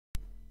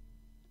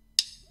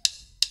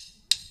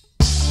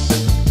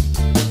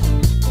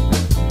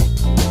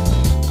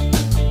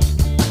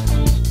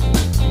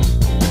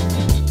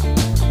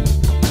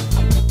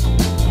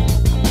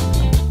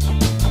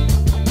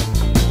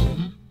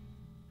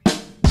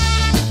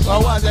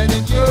Well, wasn't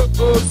it you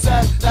who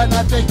said that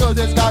nothing good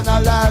is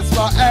gonna last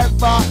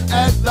forever,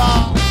 ever?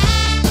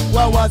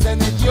 Well,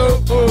 wasn't it you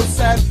who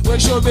said we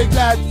should be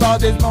glad for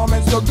these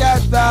moments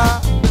together?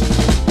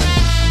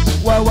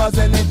 Well,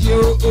 wasn't it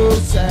you who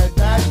said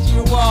that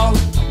you won't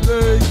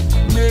lose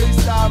me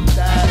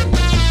someday?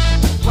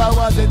 Well,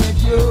 wasn't it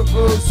you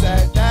who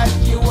said that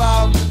you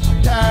won't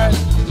turn,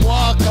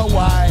 walk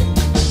away?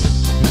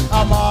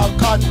 I'm all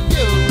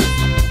confused,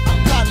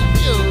 I'm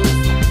confused.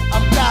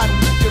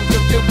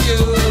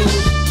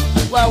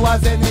 Well,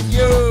 wasn't it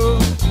you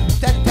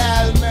to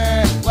tell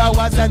me? Well,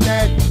 wasn't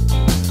it?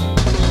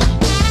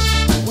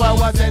 Well,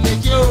 wasn't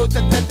it you to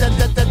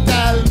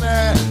tell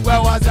me?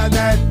 Well, wasn't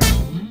it?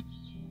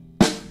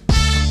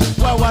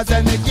 Well,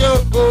 wasn't it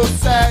you who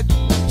said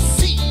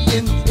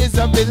seeing is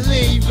a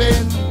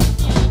believing?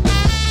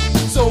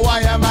 So why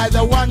am I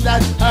the one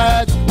that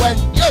hurts when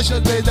you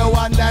should be the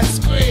one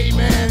that's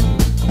screaming?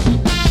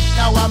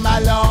 Now I'm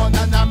alone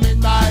and I'm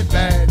in my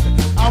bed.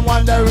 I'm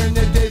wondering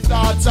if these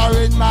thoughts are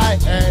in my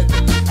head.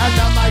 And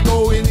am I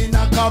going in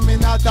and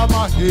coming out of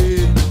my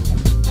head?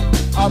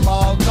 I'm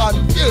all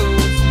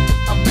confused,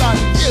 I'm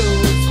confused.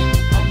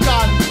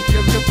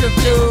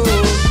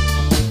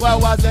 Well,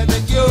 wasn't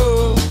it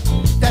you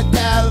that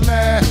tell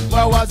me?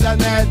 Well,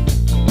 wasn't it?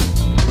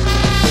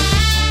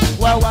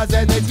 Well,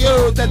 wasn't it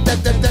you that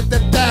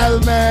tell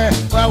me?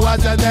 Well,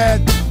 wasn't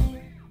it?